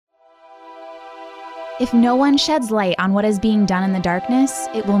If no one sheds light on what is being done in the darkness,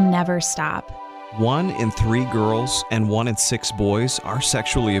 it will never stop. 1 in 3 girls and 1 in 6 boys are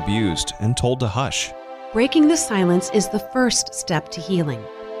sexually abused and told to hush. Breaking the silence is the first step to healing.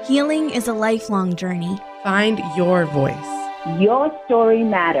 Healing is a lifelong journey. Find your voice. Your story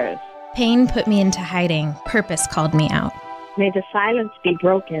matters. Pain put me into hiding. Purpose called me out. May the silence be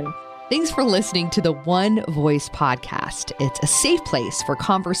broken. Thanks for listening to the One Voice podcast. It's a safe place for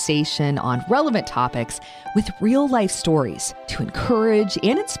conversation on relevant topics with real life stories to encourage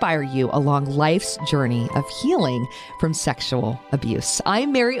and inspire you along life's journey of healing from sexual abuse.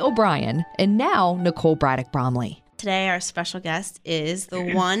 I'm Mary O'Brien, and now Nicole Braddock Bromley. Today, our special guest is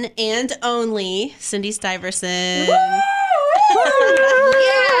the one and only Cindy Stiverson.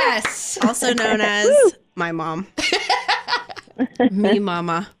 Yes! Also known as my mom. Me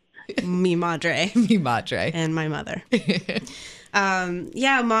mama. Me madre. Me madre. And my mother.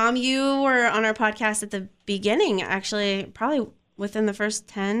 Mom, you were on our podcast at the beginning, actually, probably within the first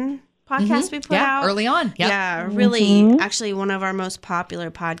 10 podcasts we put out. Early on. Yep. Yeah, really, actually one of our most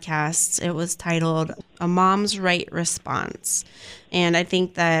popular podcasts. It was titled A Mom's Right Response. And I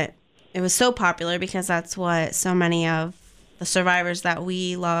think that it was so popular because that's what so many of the survivors that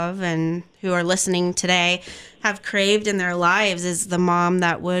we love and who are listening today have craved in their lives, is the mom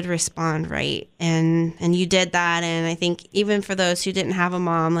that would respond right. And you did that. And I think even for those who didn't have a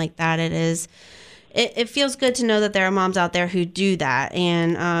mom like that, it feels good to know that there are moms out there who do that.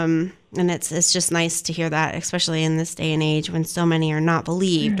 And it's just nice to hear that, especially in this day and age when so many are not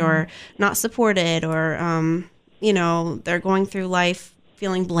believed or not supported, or they're going through life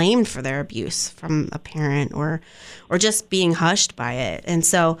feeling blamed for their abuse from a parent or just being hushed by it. And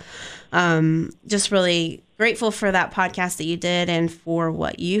so just really grateful for that podcast that you did, and for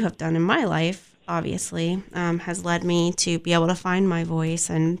what you have done in my life, obviously, has led me to be able to find my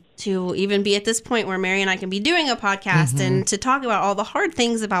voice and to even be at this point where Mary and I can be doing a podcast and to talk about all the hard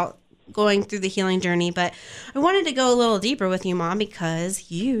things about going through the healing journey. But I wanted to go a little deeper with you, Mom,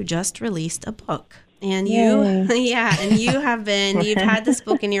 because you just released a book. And you've had this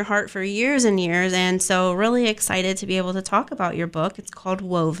book in your heart for years and years. And so really excited to be able to talk about your book. It's called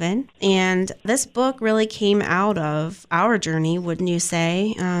Woven. And this book really came out of our journey, wouldn't you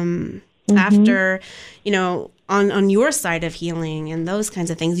say? After, on your side of healing and those kinds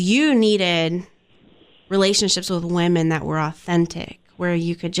of things, you needed relationships with women that were authentic, where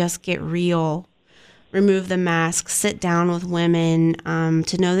you could just get real, remove the mask, sit down with women,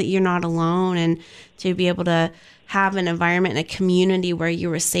 to know that you're not alone, and to be able to have an environment and a community where you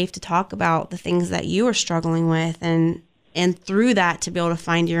were safe to talk about the things that you were struggling with, and through that to be able to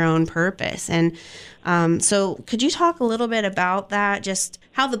find your own purpose. And so could you talk a little bit about that, just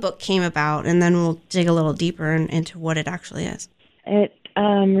how the book came about, and then we'll dig a little deeper into what it actually is. It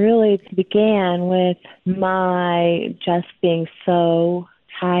really began with my just being so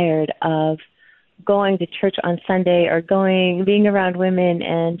tired of going to church on Sunday or being around women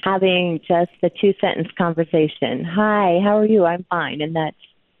and having just the 2-sentence conversation. Hi, how are you? I'm fine. And that's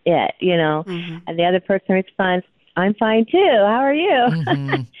it, And the other person responds, I'm fine too. How are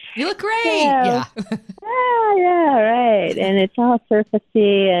you? You look great. Yeah, right. And it's all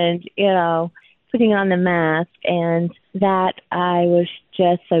surfacey and, putting on the mask, and that I was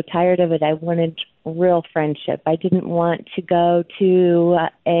just so tired of it. I wanted real friendship. I didn't want to go to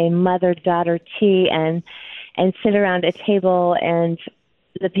a mother-daughter tea and sit around a table and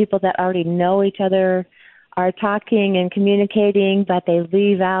the people that already know each other are talking and communicating, but they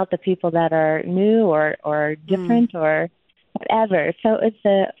leave out the people that are new or different or whatever. So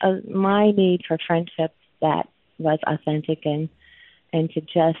it's my need for friendship that was authentic and to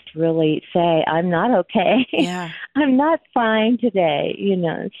just really say, I'm not okay. Yeah. I'm not fine today,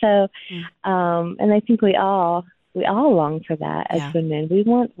 So, and I think we all long for that as women. We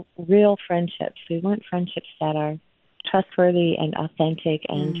want real friendships. We want friendships that are trustworthy and authentic.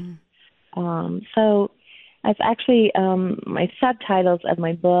 And so I've actually, my subtitles of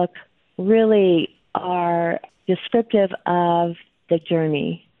my book really are descriptive of the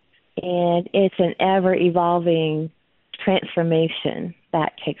journey. And it's an ever-evolving transformation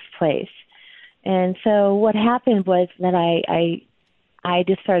that takes place. And so what happened was that I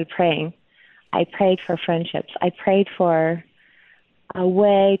just started praying. I prayed for friendships. I prayed for a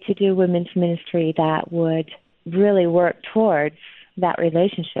way to do women's ministry that would really work towards that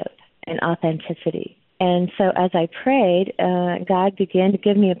relationship and authenticity. And so as I prayed, God began to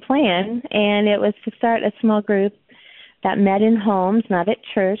give me a plan, and it was to start a small group that met in homes, not at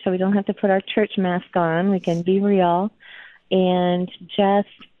church, so we don't have to put our church mask on. We can be real. And just,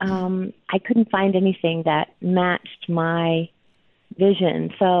 I couldn't find anything that matched my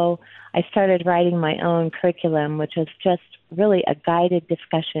vision. So I started writing my own curriculum, which was just really a guided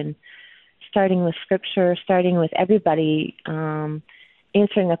discussion, starting with scripture, starting with everybody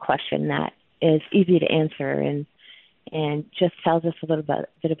answering a question that is easy to answer and just tells us a little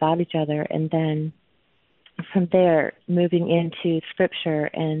bit about each other. And then from there, moving into scripture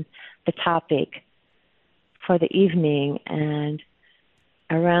and the topic for the evening. And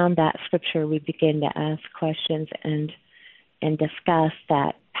around that scripture, we begin to ask questions and discuss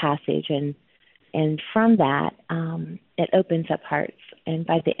that passage. And from that, it opens up hearts. And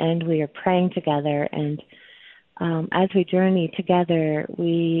by the end, we are praying together. And as we journey together,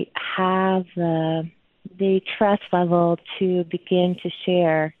 we have the trust level to begin to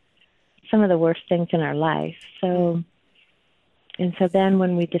share some of the worst things in our life. So then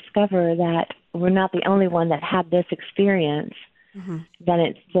when we discover that we're not the only one that had this experience, then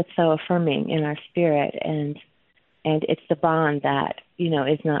it's just so affirming in our spirit, and it's the bond that,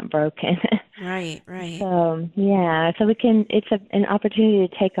 is not broken. Right. So, so it's an opportunity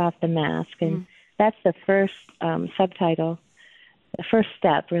to take off the mask. And that's the first subtitle, the first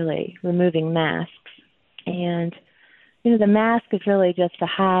step, really, removing masks. And, the mask is really just to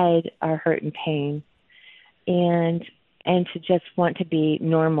hide our hurt and pain and to just want to be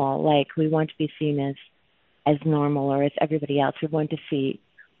normal, like we want to be seen as normal or as everybody else. We want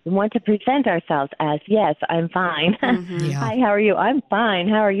to present ourselves as, yes, I'm fine. Yeah. Hi, how are you? I'm fine.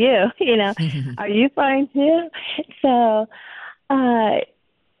 How are you? Are you fine too? So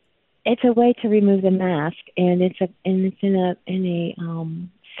it's a way to remove the mask, and it's in a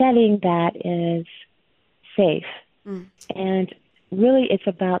setting that is safe. And really, it's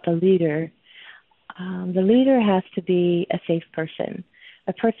about the leader. The leader has to be a safe person,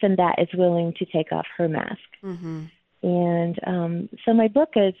 a person that is willing to take off her mask. And so my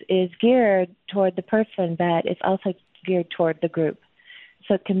book is geared toward the person, but it's also geared toward the group.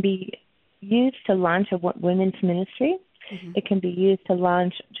 So it can be used to launch a women's ministry. It can be used to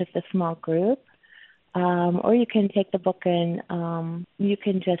launch just a small group. Or you can take the book and you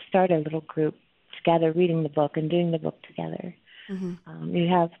can just start a little group together, reading the book and doing the book together. You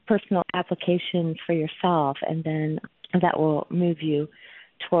have personal applications for yourself, and then that will move you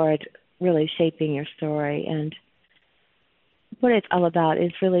toward really shaping your story. And what it's all about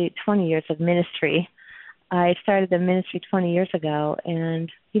is really 20 years of ministry. I started the ministry 20 years ago,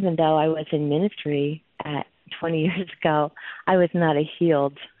 and even though I was in ministry at 20 years ago, I was not a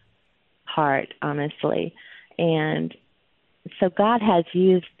healed heart, honestly. And so God has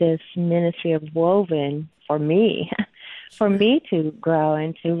used this ministry of Woven for me to grow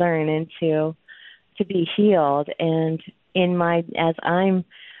and to learn and to be healed. And as I'm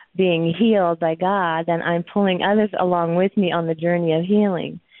being healed by God, then I'm pulling others along with me on the journey of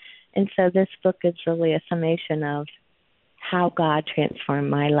healing. And so this book is really a summation of how God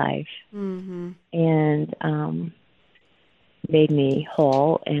transformed my life and made me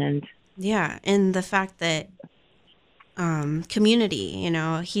whole. And the fact that community,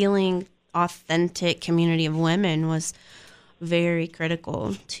 healing, authentic community of women was very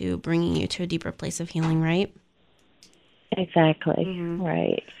critical to bringing you to a deeper place of healing, right? Exactly.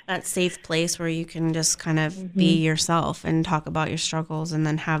 Right. That safe place where you can just kind of be yourself and talk about your struggles, and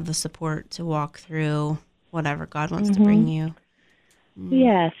then have the support to walk through whatever God wants to bring you.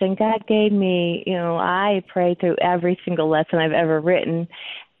 Yes, and God gave me, I pray through every single lesson I've ever written,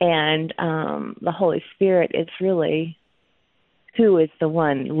 and the Holy Spirit is really who is the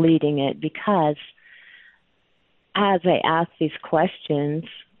one leading it, because as I ask these questions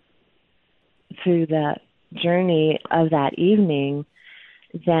through the journey of that evening,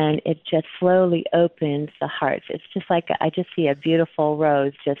 then it just slowly opens the hearts. It's just like I just see a beautiful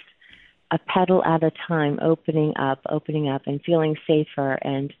rose, just a petal at a time, opening up, and feeling safer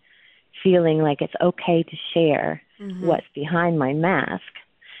and feeling like it's okay to share what's behind my mask.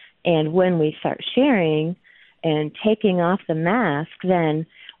 And when we start sharing and taking off the mask, then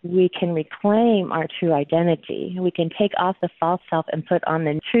we can reclaim our true identity. We can take off the false self and put on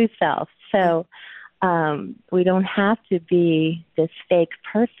the true self. So we don't have to be this fake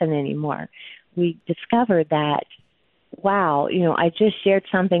person anymore. We discovered that, wow, I just shared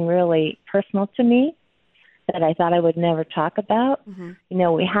something really personal to me that I thought I would never talk about.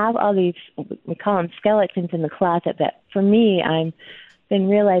 We have all these, we call them skeletons in the closet, but for me, I've been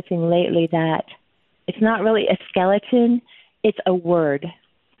realizing lately that it's not really a skeleton, it's a word.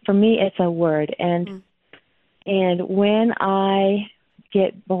 For me, it's a word. And when I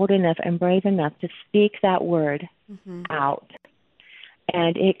get bold enough and brave enough to speak that word out,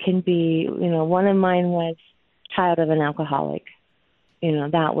 and it can be, one of mine was child of an alcoholic.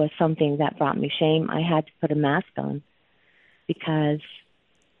 That was something that brought me shame. I had to put a mask on because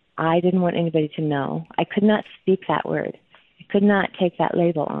I didn't want anybody to know. I could not speak that word. I could not take that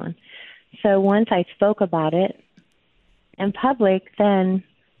label on. So once I spoke about it in public, then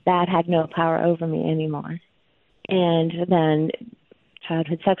that had no power over me anymore. And then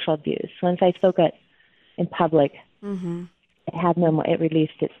childhood sexual abuse. Once I spoke it in public, it had no more, it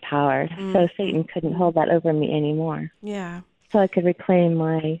released its power. So Satan couldn't hold that over me anymore. Yeah. So I could reclaim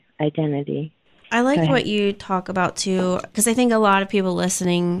my identity. I like what you talk about too, because I think a lot of people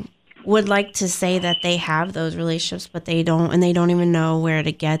listening would like to say that they have those relationships, but they don't, and they don't even know where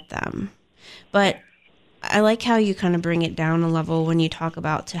to get them. But I like how you kind of bring it down a level when you talk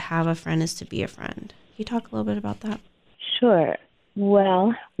about to have a friend is to be a friend. Can you talk a little bit about that? Sure.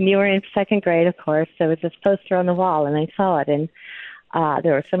 Well, when you were in second grade, of course, there was this poster on the wall, and I saw it, and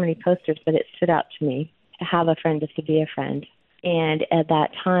there were so many posters, but it stood out to me. To have a friend is to be a friend. And at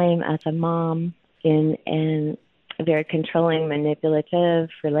that time, as a mom in a very controlling, manipulative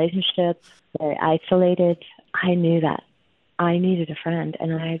relationship, very isolated, I knew that I needed a friend,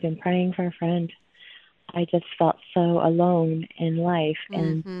 and I had been praying for a friend. I just felt so alone in life.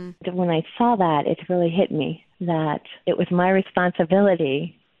 And when I saw that, it really hit me that it was my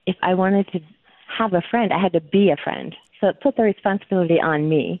responsibility. If I wanted to have a friend, I had to be a friend. So it put the responsibility on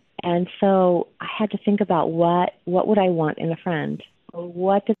me. And so I had to think about what would I want in a friend?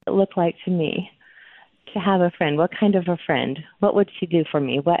 What does it look like to me to have a friend? What kind of a friend? What would she do for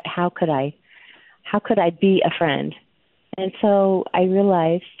me? How could I be a friend? And so I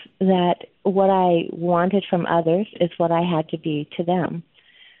realized that what I wanted from others is what I had to be to them.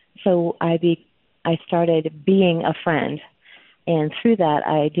 So I started being a friend, and through that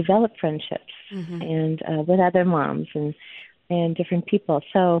I developed friendships and with other moms and different people.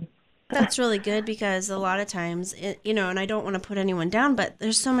 So that's really good, because a lot of times, and I don't want to put anyone down, but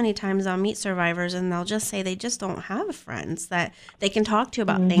there's so many times I'll meet survivors and they'll just say they just don't have friends that they can talk to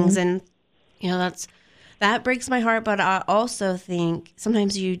about things, and that breaks my heart. But I also think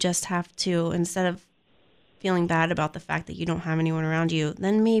sometimes you just have to, instead of feeling bad about the fact that you don't have anyone around you,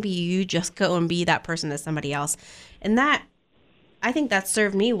 then maybe you just go and be that person to somebody else. And that, I think that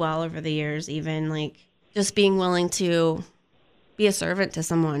served me well over the years, even like just being willing to be a servant to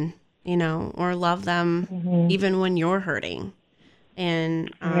someone, or love them even when you're hurting.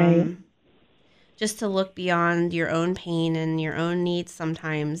 And just to look beyond your own pain and your own needs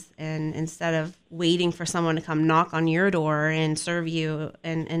sometimes, and instead of waiting for someone to come knock on your door and serve you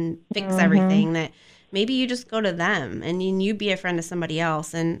and fix everything, that maybe you just go to them and you be a friend to somebody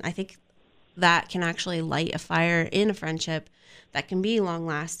else. And I think that can actually light a fire in a friendship that can be long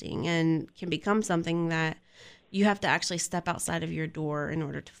lasting and can become something that you have to actually step outside of your door in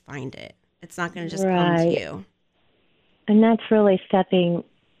order to find it. It's not going to just come to you. And that's really stepping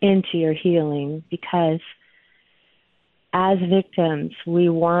into your healing, because as victims, we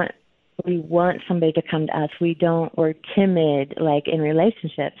want somebody to come to us. We're timid, like in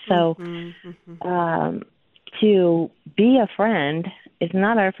relationships. So to be a friend is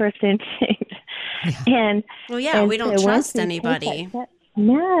not our first instinct. And we don't trust anybody.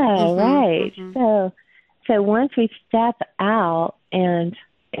 Right. So once we step out and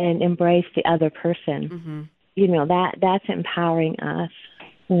embrace the other person, that's empowering us.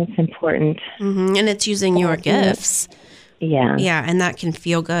 And it's important. And it's using your gifts. Yeah. Yeah, and that can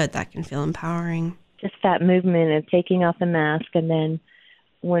feel good. That can feel empowering. Just that movement of taking off the mask. And then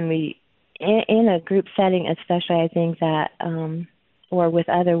when we, in a group setting especially, I think that, or with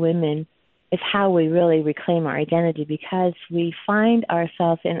other women, is how we really reclaim our identity, because we find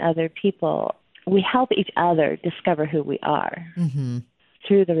ourselves in other people. We help each other discover who we are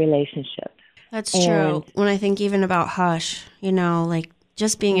through the relationship. That's true. When I think even about Hush, like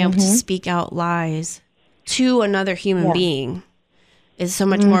just being able to speak out lies to another human being is so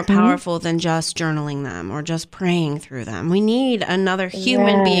much more powerful than just journaling them or just praying through them. We need another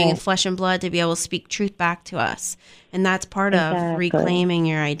human being in flesh and blood to be able to speak truth back to us. And that's part of reclaiming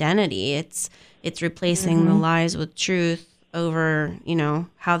your identity. It's replacing the lies with truth over,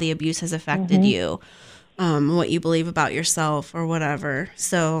 how the abuse has affected you, what you believe about yourself or whatever.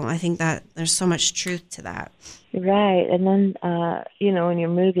 So I think that there's so much truth to that. Right. And then, when you're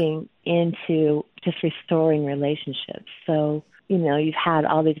moving into just restoring relationships. So, you've had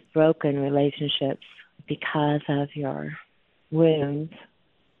all these broken relationships because of your wounds,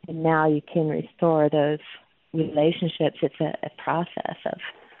 and now you can restore those relationships. It's a process of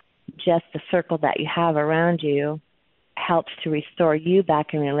just the circle that you have around you helps to restore you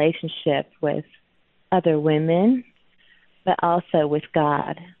back in relationship with other women, but also with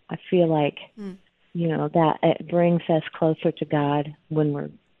God. I feel like, that it brings us closer to God when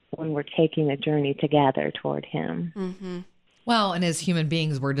we're taking a journey together toward Him. Well, and as human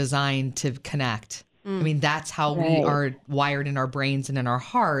beings, we're designed to connect. I mean, that's how we Right. are wired in our brains and in our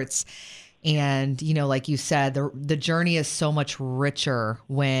hearts. And, you know, like you said, the journey is so much richer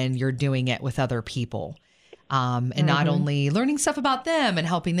when you're doing it with other people. And not only learning stuff about them and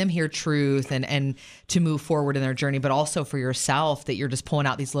helping them hear truth and to move forward in their journey, but also for yourself, that you're just pulling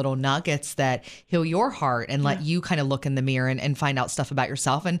out these little nuggets that heal your heart and let you kind of look in the mirror and find out stuff about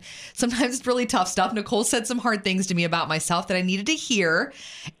yourself. And sometimes it's really tough stuff. Nicole said some hard things to me about myself that I needed to hear.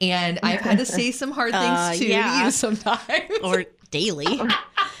 And I've had to say some hard things too to you sometimes. Or daily.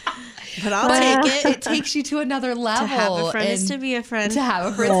 But I'll take it. It takes you to another level. To have a friend is to be a friend. To have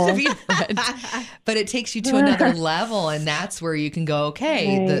a friend is to be a friend. But it takes you to another level, and that's where you can go,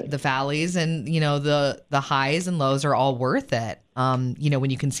 okay, the valleys and, you know, the highs and lows are all worth it. You know,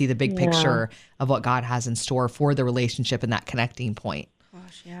 when you can see the big picture of what God has in store for the relationship and that connecting point.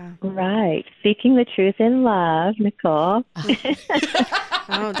 Gosh, yeah. Right. Speaking the truth in love, Nicole.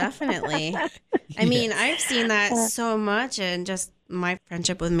 Oh, definitely. I mean, I've seen that so much in just my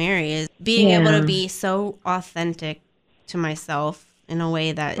friendship with Mary, is being able to be so authentic to myself in a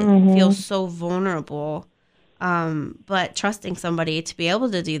way that it feels so vulnerable. But trusting somebody to be able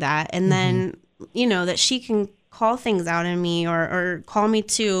to do that. And then, you know, that she can call things out in me or call me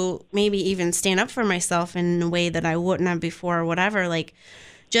to maybe even stand up for myself in a way that I wouldn't have before or whatever. Like,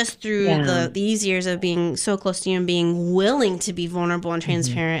 just through these years of being so close to you and being willing to be vulnerable and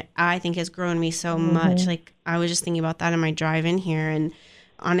transparent, I think has grown me so much. Like, I was just thinking about that in my drive in here, and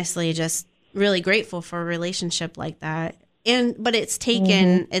honestly, just really grateful for a relationship like that. But it's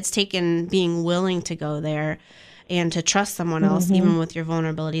taken being willing to go there and to trust someone else, even with your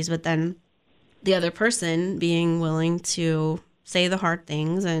vulnerabilities. But then the other person being willing to say the hard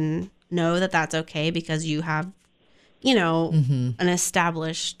things and know that that's okay because you have, you know, an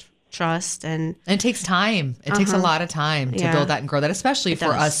established trust. And it takes time. It takes a lot of time to build that and grow that, especially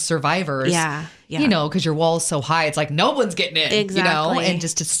for us survivors. Yeah. You know, because your wall is so high, it's like no one's getting in. Exactly. You know, and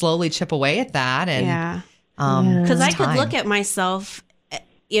just to slowly chip away at that. And because I could look at myself,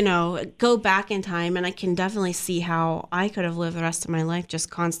 you know, go back in time, and I can definitely see how I could have lived the rest of my life just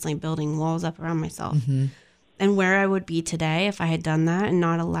constantly building walls up around myself. And where I would be today if I had done that and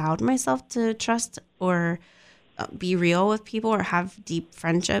not allowed myself to trust or be real with people or have deep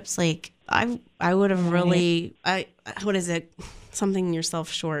friendships. Like, I would have really, what is it? Something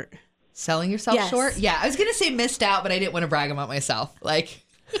yourself short. Selling yourself short? Yeah, I was going to say missed out, but I didn't want to brag about myself. Like,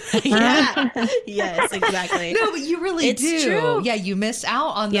 Yes, exactly. No, but you really do. It's true. Yeah, you miss out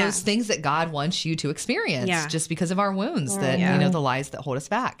on those things that God wants you to experience just because of our wounds that, you know, the lies that hold us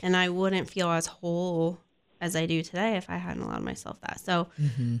back. And I wouldn't feel as whole as I do today if I hadn't allowed myself that. So,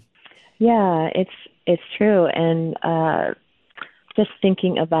 Yeah, it's true. And just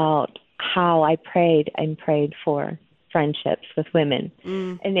thinking about how I prayed for friendships with women,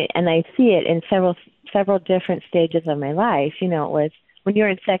 and I see it in several different stages of my life. You know, it was when you were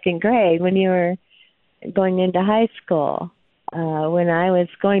in second grade, when you were going into high school, when I was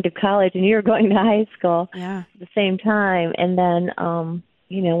going to college and you were going to high school at the same time, and then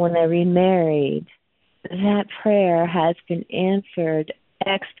you know, when I remarried, that prayer has been answered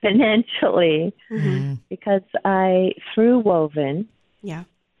exponentially because through Woven,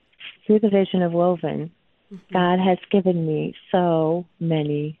 through the vision of Woven, God has given me so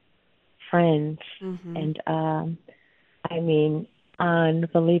many friends, and I mean,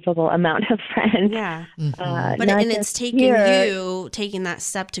 unbelievable amount of friends. Yeah, but it's taken you taking that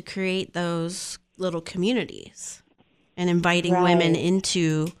step to create those little communities and inviting women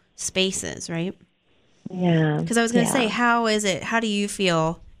into spaces, right? Yeah. Because I was going to say, how do you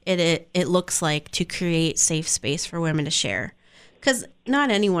feel it looks like to create safe space for women to share? Because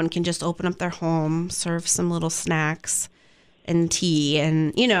not anyone can just open up their home, serve some little snacks and tea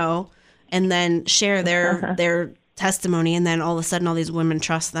and, you know, and then share their testimony. And then all of a sudden, all these women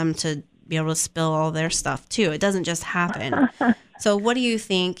trust them to be able to spill all their stuff too. It doesn't just happen. So what do you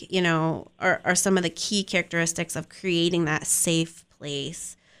think, you know, are some of the key characteristics of creating that safe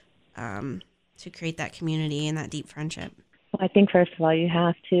place to create that community and that deep friendship? Well, I think, first of all, you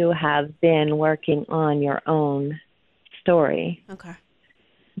have to have been working on your own story. Okay.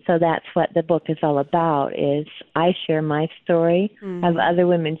 So that's what the book is all about, is I share my story, have other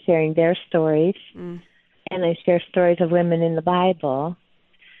women sharing their stories, and I share stories of women in the Bible,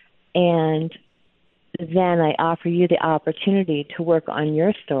 and then I offer you the opportunity to work on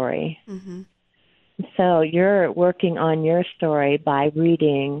your story. So you're working on your story by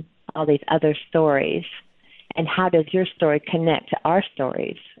reading all these other stories, and how does your story connect to our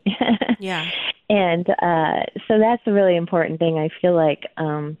stories? And so that's a really important thing. I feel like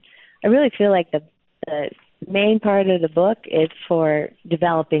I really feel like the main part of the book is for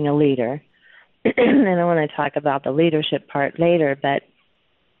developing a leader. And I want to talk about the leadership part later, but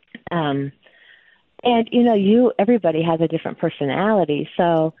and everybody has a different personality,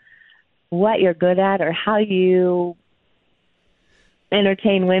 so what you're good at or how you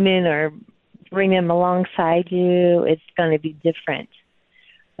entertain women or bring them alongside you, it's going to be different.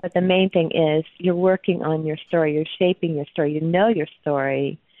 But the main thing is you're working on your story, you're shaping your story, you know your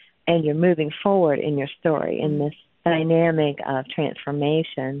story, and you're moving forward in your story in this dynamic of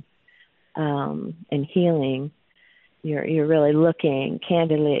transformation and healing. You're really looking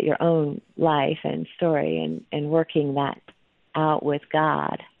candidly at your own life and story and working that out with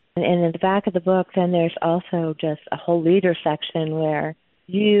God. And in the back of the book, then there's also just a whole leader section where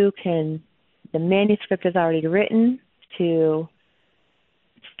the manuscript is already written to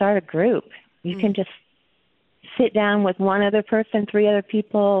start a group. You can just sit down with one other person, 3 other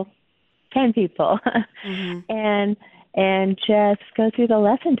people, 10 people, and just go through the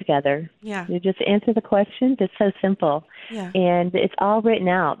lesson together. Yeah. You just answer the questions. It's so simple. Yeah. And it's all written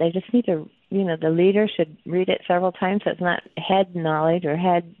out. They just need to, the leader should read it several times so it's not head knowledge or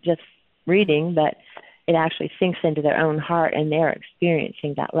head just reading, but it actually sinks into their own heart and they're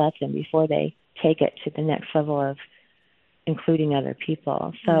experiencing that lesson before they take it to the next level of including other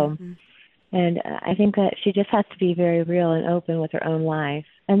people. So, and I think that she just has to be very real and open with her own life.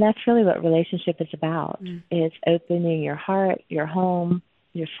 And that's really what relationship is about. It's opening your heart, your home,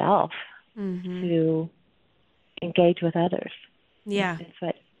 yourself to engage with others. Yeah.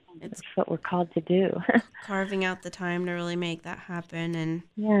 It's what we're called to do. Carving out the time to really make that happen. And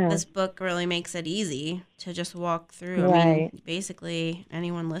this book really makes it easy to just walk through. Right. I mean, basically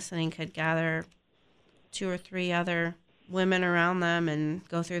anyone listening could gather 2 or 3 other women around them and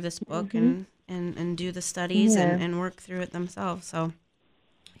go through this book and do the studies and work through it themselves. So,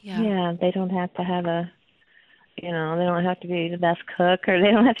 yeah, they don't have to have they don't have to be the best cook or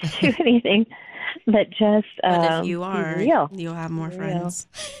they don't have to do anything, but just but if you are, you'll have more friends.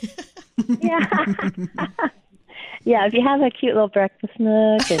 Yeah. Yeah, if you have a cute little breakfast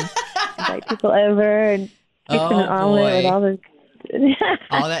nook and invite people over and fix an omelet with all the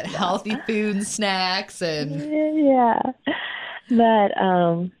all that healthy food and snacks and but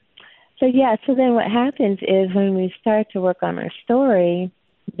so then what happens is when we start to work on our story,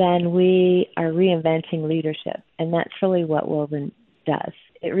 then we are reinventing leadership, and that's really what Woven does.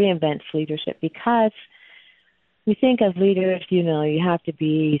 It reinvents leadership because we think of leaders, you have to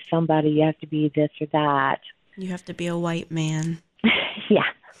be somebody, you have to be this or that. You have to be a white man. Yeah,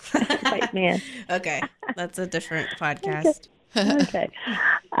 white man. Okay, that's a different podcast. Okay.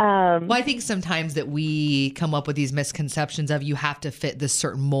 Well, I think sometimes that we come up with these misconceptions of you have to fit this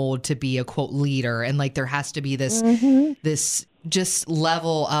certain mold to be a quote leader, and like there has to be this this just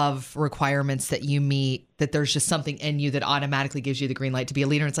level of requirements that you meet, that there's just something in you that automatically gives you the green light to be a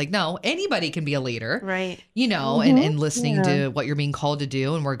leader. And it's like, no, anybody can be a leader, right? And listening to what you're being called to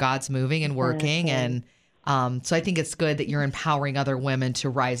do and where God's moving and working and. So I think it's good that you're empowering other women to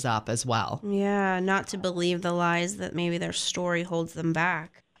rise up as well. Yeah, not to believe the lies that maybe their story holds them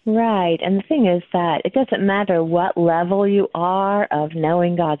back. Right. And the thing is that it doesn't matter what level you are of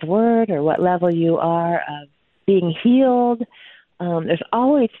knowing God's word or what level you are of being healed. There's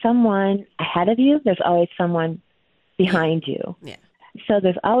always someone ahead of you. There's always someone behind you. Yeah. So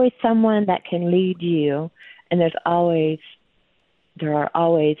there's always someone that can lead you. And there are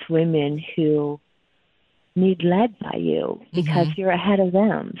always women who need led by you because you're ahead of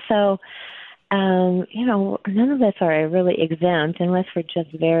them. So, none of us are really exempt unless we're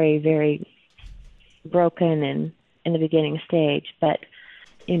just very, very broken and in the beginning stage. But,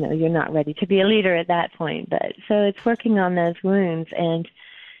 you're not ready to be a leader at that point. But so it's working on those wounds. And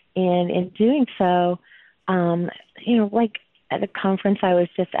in doing so, like at a conference I was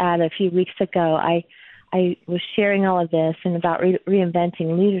just at a few weeks ago, I was sharing all of this and about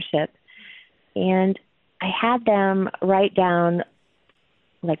reinventing leadership. And I had them write down,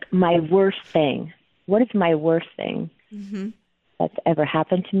 like, my worst thing. What is my worst thing that's ever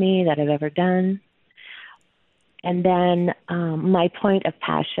happened to me, that I've ever done? And then my point of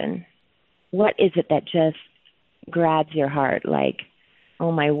passion. What is it that just grabs your heart? Like,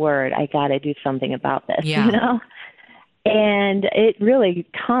 oh, my word, I got to do something about this, And it really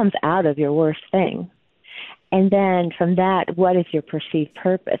comes out of your worst thing. And then from that, what is your perceived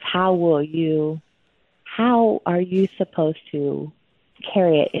purpose? How are you supposed to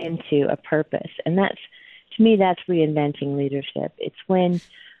carry it into a purpose? And to me, that's reinventing leadership. It's when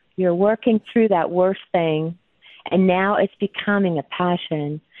you're working through that worst thing, and now it's becoming a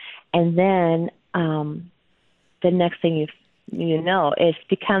passion. And then the next thing it's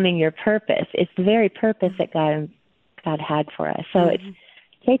becoming your purpose. It's the very purpose that God had for us. So it's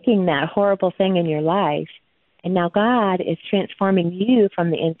taking that horrible thing in your life, and now God is transforming you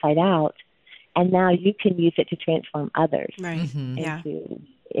from the inside out, and now you can use it to transform others. Right.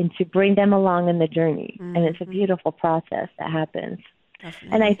 And to bring them along in the journey. And it's a beautiful process that happens. Definitely.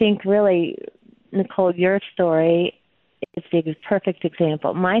 And I think really, Nicole, your story is the perfect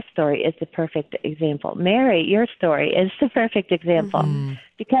example. My story is the perfect example. Mary, your story is the perfect example.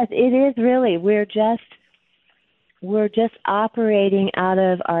 Because it is really, we're just operating out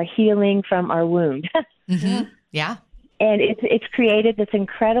of our healing from our wound. Yeah. And it's created this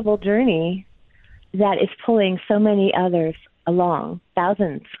incredible journey that is pulling so many others along,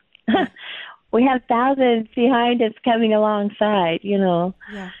 thousands. We have thousands behind us coming alongside,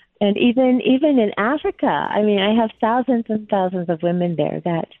 Yeah. And even in Africa, I mean, I have thousands and thousands of women there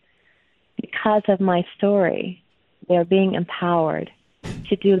that, because of my story, they're being empowered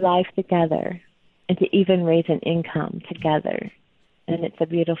to do life together and to even raise an income together. And it's a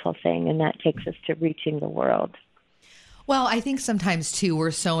beautiful thing, and that takes us to reaching the world. Well, I think sometimes, too,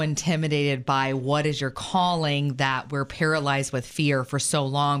 we're so intimidated by what is your calling that we're paralyzed with fear for so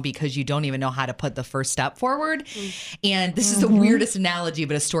long because you don't even know how to put the first step forward. And this is the weirdest analogy,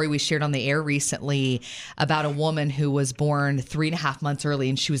 but a story we shared on the air recently about a woman who was born 3.5 months early,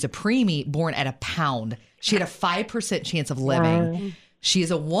 and she was a preemie born at a pound. She had a 5% chance of living. Wow. She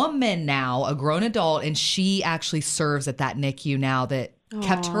is a woman now, a grown adult, and she actually serves at that NICU now that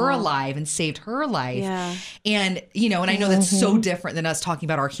kept her alive and saved her life. Yeah. And, and I know that's so different than us talking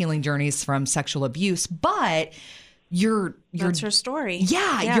about our healing journeys from sexual abuse, but that's her story.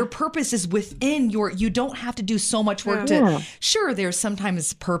 Yeah. Your purpose is within you don't have to do so much work sure, there's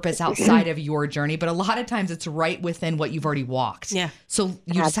sometimes purpose outside of your journey, but a lot of times it's right within what you've already walked. Yeah. So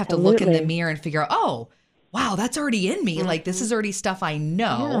you just have to look in the mirror and figure out, wow, that's already in me. Like, this is already stuff I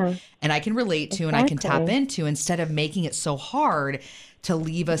know and I can relate to and I can tap into, instead of making it so hard to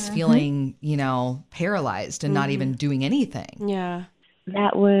leave us feeling, paralyzed and not even doing anything. Yeah.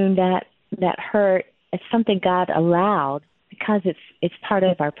 That wound, that hurt, it's something God allowed because it's part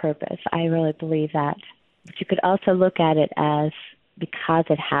of our purpose. I really believe that. But you could also look at it as, because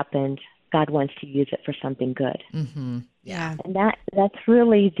it happened, God wants to use it for something good. Yeah. And that's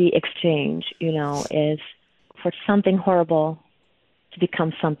really the exchange, is for something horrible to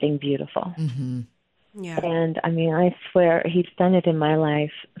become something beautiful. Yeah. And I mean, I swear he's done it in my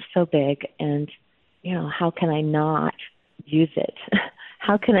life so big, and how can I not use it?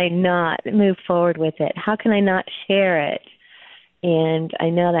 How can I not move forward with it? How can I not share it? And I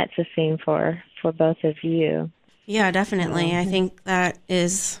know that's the same for both of you. Yeah, definitely. I think that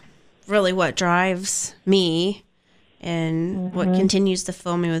is really what drives me and what continues to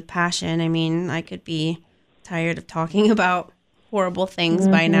fill me with passion. I mean, I could be tired of talking about horrible things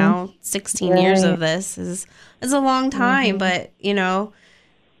by now. 16 years of this is a long time, but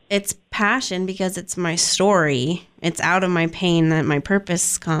it's passion because it's my story. It's out of my pain that my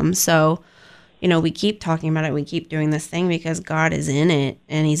purpose comes. So, we keep talking about it. We keep doing this thing because God is in it,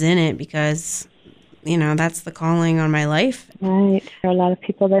 and he's in it because, that's the calling on my life. Right. There are a lot of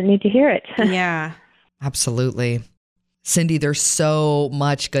people that need to hear it. Yeah. Absolutely. Cindy, there's so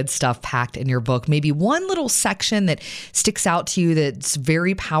much good stuff packed in your book. Maybe one little section that sticks out to you that's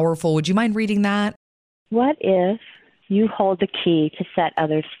very powerful. Would you mind reading that? What if you hold the key to set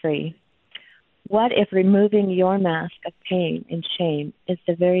others free? What if removing your mask of pain and shame is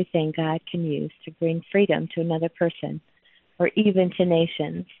the very thing God can use to bring freedom to another person or even to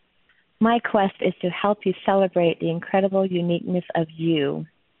nations? My quest is to help you celebrate the incredible uniqueness of you,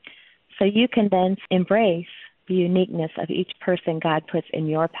 so you can then embrace the uniqueness of each person God puts in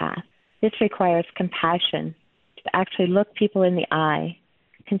your path. This requires compassion, to actually look people in the eye,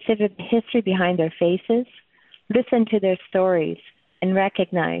 consider the history behind their faces, listen to their stories, and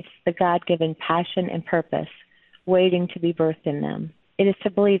recognize the God-given passion and purpose waiting to be birthed in them. It is to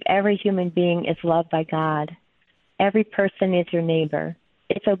believe every human being is loved by God. Every person is your neighbor.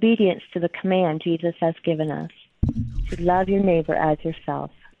 It's obedience to the command Jesus has given us, to love your neighbor as yourself.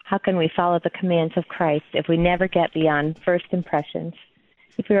 How can we follow the commands of Christ if we never get beyond first impressions?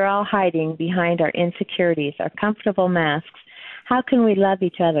 If we are all hiding behind our insecurities, our comfortable masks, how can we love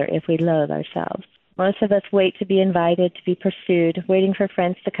each other if we loathe ourselves? Most of us wait to be invited, to be pursued, waiting for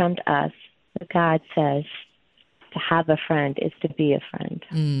friends to come to us. But God says to have a friend is to be a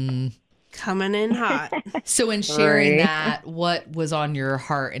friend. Coming in hot. So in sharing that, what was on your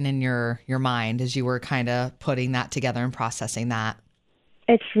heart and in your mind as you were kind of putting that together and processing that?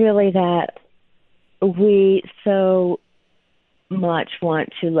 It's really that we so much want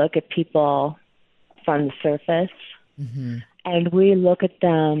to look at people from the surface And we look at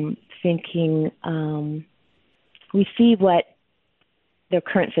them thinking, we see what their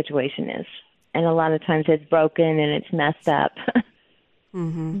current situation is. And a lot of times it's broken and it's messed up.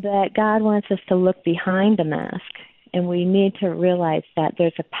 But God wants us to look behind the mask. And we need to realize that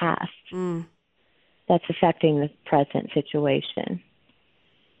there's a past that's affecting the present situation.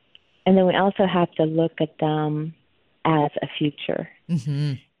 And then we also have to look at them as a future.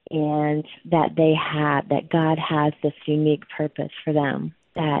 And that God has this unique purpose for them.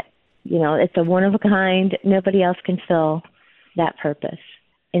 That, it's a one of a kind. Nobody else can fill that purpose.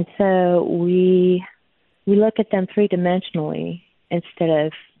 And so we look at them three-dimensionally instead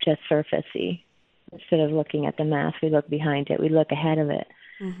of just surfacey. Instead of looking at the mask, we look behind it. We look ahead of it,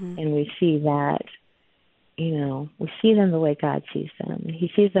 and we see that, we see them the way God sees them. He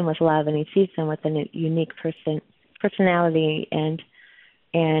sees them with love, and He sees them with a unique personality and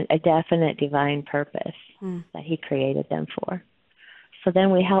a definite divine purpose that He created them for. So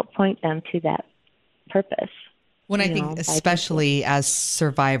then we help point them to that purpose. When I think, especially as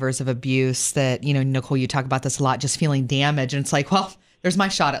survivors of abuse, that, Nicole, you talk about this a lot, just feeling damaged. And it's like, well, there's my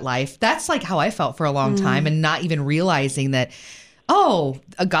shot at life. That's like how I felt for a long time, and not even realizing that,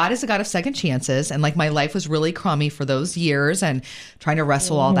 a God is a God of second chances. And like my life was really crummy for those years and trying to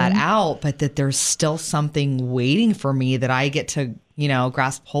wrestle all that out, but that there's still something waiting for me that I get to,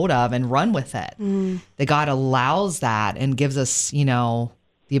 grasp hold of and run with it. That God allows that and gives us,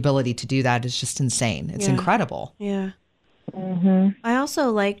 the ability to do that is just insane. It's incredible. Yeah. I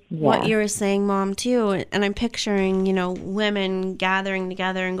also like what you were saying, Mom, too. And I'm picturing, women gathering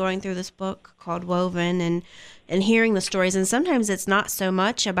together and going through this book called Woven and hearing the stories. And sometimes it's not so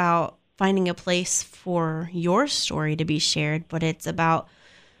much about finding a place for your story to be shared, but it's about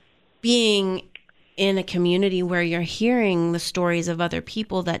being in a community where you're hearing the stories of other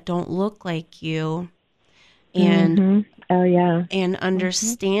people that don't look like you. And and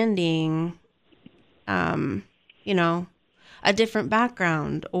understanding, a different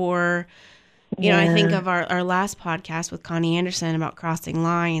background. Or, I think of our last podcast with Connie Anderson about crossing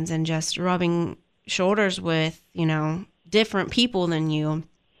lines and just rubbing shoulders with, different people than you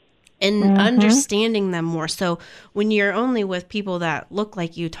and understanding them more. So when you're only with people that look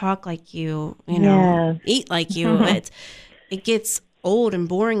like you, talk like you, eat like you, it gets old and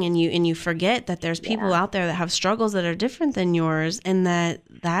boring, and you forget that there's people out there that have struggles that are different than yours, and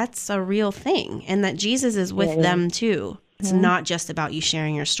that's a real thing, and that Jesus is with them too. It's not just about you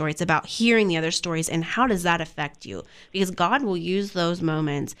sharing your story. It's about hearing the other stories and how does that affect you? Because God will use those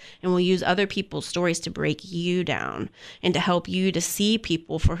moments and will use other people's stories to break you down and to help you to see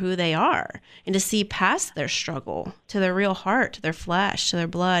people for who they are and to see past their struggle to their real heart, to their flesh, to their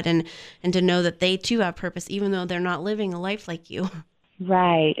blood, and to know that they too have purpose even though they're not living a life like you.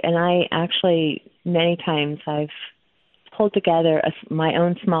 Right. And I actually, many times I've pulled together my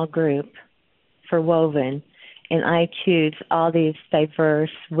own small group for Woven. And I choose all these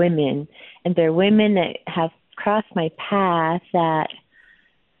diverse women. And they're women that have crossed my path that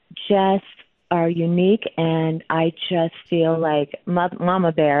just are unique. And I just feel like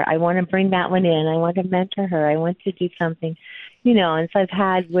Mama Bear. I want to bring that one in. I want to mentor her. I want to do something, And so I've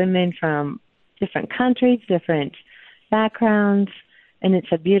had women from different countries, different backgrounds. And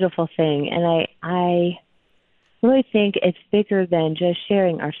it's a beautiful thing. And I really think it's bigger than just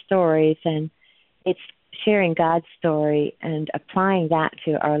sharing our stories. And it's sharing God's story and applying that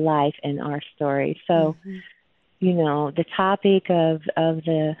to our life and our story. So, the topic of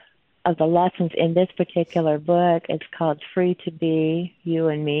the lessons in this particular book is called Free to Be You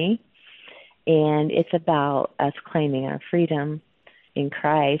and Me. And it's about us claiming our freedom in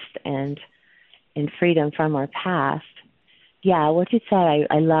Christ and freedom from our past. Yeah, what you said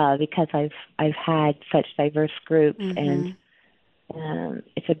I love, because I've had such diverse groups, and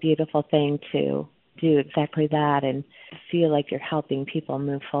it's a beautiful thing to do exactly that and feel like you're helping people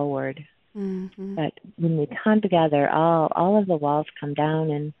move forward. But when we come together, all of the walls come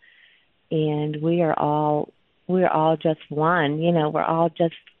down, and we're all just one. We're all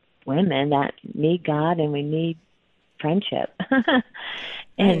just women that need God, and we need friendship.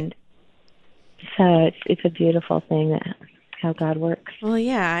 And so it's a beautiful thing how God works. Well,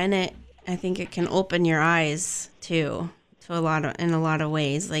 yeah, and I think it can open your eyes too in a lot of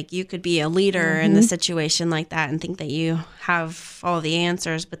ways. Like you could be a leader in the situation like that and think that you have all the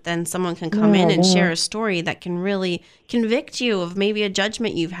answers, but then someone can come in and share a story that can really convict you of maybe a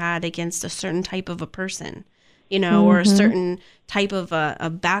judgment you've had against a certain type of a person, or a certain type of a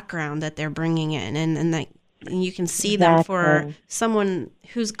background that they're bringing in, and that. And you can see them for someone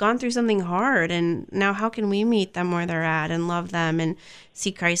who's gone through something hard, and now how can we meet them where they're at and love them and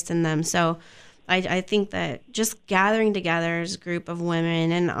see Christ in them? So I think that just gathering together as a group of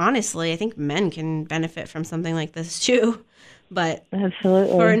women, and honestly, I think men can benefit from something like this too. But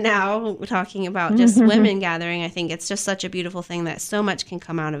absolutely, for now, we're talking about just women gathering. I think it's just such a beautiful thing that so much can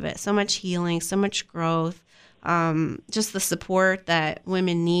come out of it. So much healing, so much growth, just the support that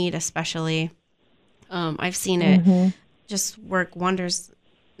women need, especially. I've seen it just work wonders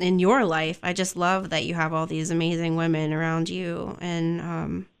in your life. I just love that you have all these amazing women around you,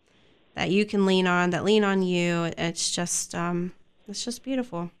 and that you can lean on you. It's just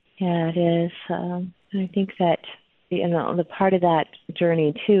beautiful. Yeah, it is. I think that, the part of that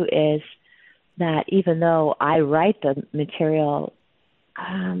journey too is that even though I write the material,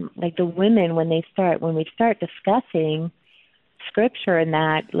 like the women, when we start discussing scripture and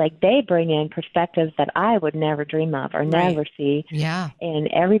that, like, they bring in perspectives that I would never dream of or never see. Yeah. And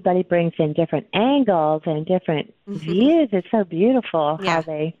everybody brings in different angles and different views. It's so beautiful how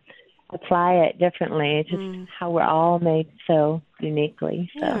they apply it differently, just how we're all made so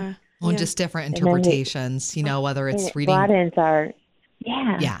uniquely. So. Yeah. Well, just different interpretations, whether it's reading. Broadens our,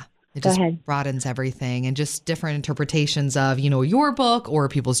 It just broadens everything, and just different interpretations of, your book or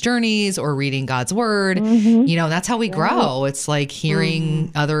people's journeys or reading God's word. That's how we grow. It's like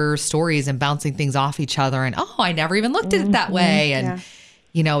hearing other stories and bouncing things off each other. And, I never even looked at it that way. And,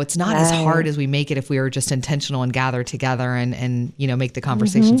 it's not as hard as we make it if we are just intentional and gather together and make the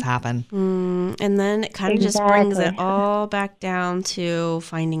conversations happen. And then it kind of just brings it all back down to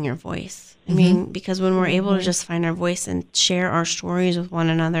finding your voice. I mean, because when we're able to just find our voice and share our stories with one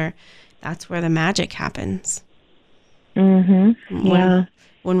another, that's where the magic happens. When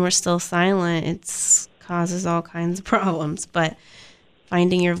we're still silent, it causes all kinds of problems. But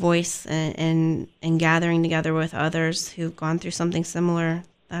finding your voice and gathering together with others who've gone through something similar,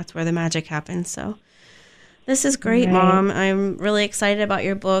 that's where the magic happens. So this is great, Mom. I'm really excited about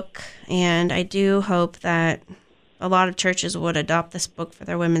your book, and I do hope that a lot of churches would adopt this book for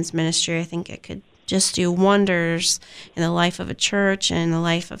their women's ministry. I think it could just do wonders in the life of a church and the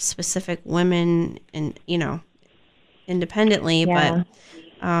life of specific women, and independently. But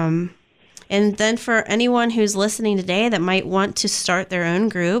and then for anyone who's listening today that might want to start their own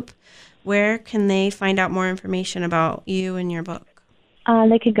group, where can they find out more information about you and your book?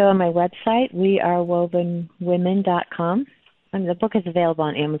 They can go on my website, wearewovenwomen.com. And the book is available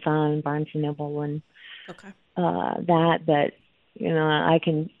on Amazon, Barnes & Noble, and but I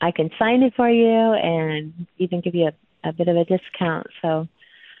can sign it for you and even give you a bit of a discount. So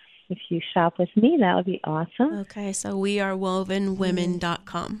if you shop with me, that would be awesome. Okay, so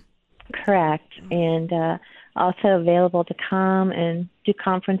wearewovenwomen.com. Correct. And also available to come and do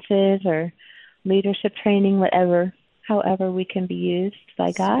conferences or leadership training, however we can be used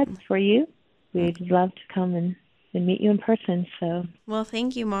by God for you. We'd love to come and meet you in person. So, well,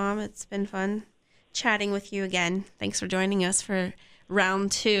 thank you, Mom. It's been fun chatting with you again. Thanks for joining us for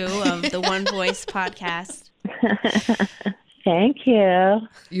round 2 of the One Voice podcast. Thank you.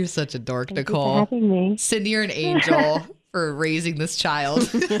 You're such a dork, Thank Nicole. you for having me. Cindy, you're an angel for raising this child.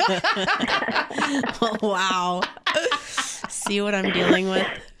 Wow. See what I'm dealing with?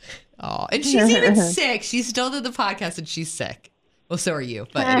 Oh, and she's even sick. She still did the podcast and she's sick. Well, so are you.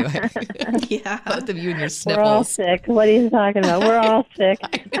 But anyway. Both of you and your sniffles. We're all sick. What are you talking about? We're all sick.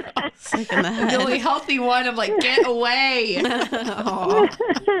 Sick in the head. The only healthy one, I'm like, get away. How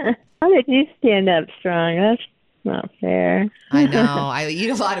did you stand up strong? That's not fair. I know. I eat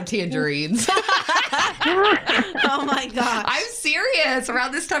a lot of tangerines. Oh, my gosh. I'm serious.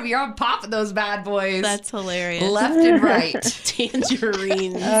 Around this time of year, I'm popping those bad boys. That's hilarious. Left and right.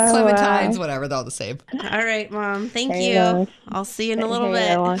 Tangerines. Clementines, whatever. They're all the same. All right, Mom. Thank you. I'll see you in a little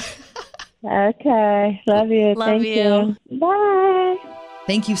bit. Okay. Love you. Love you. Bye.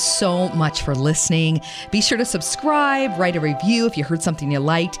 Thank you so much for listening. Be sure to subscribe, write a review if you heard something you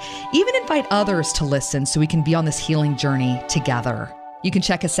liked, even invite others to listen so we can be on this healing journey together. You can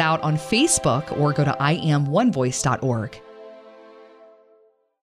check us out on Facebook or go to IamOneVoice.org.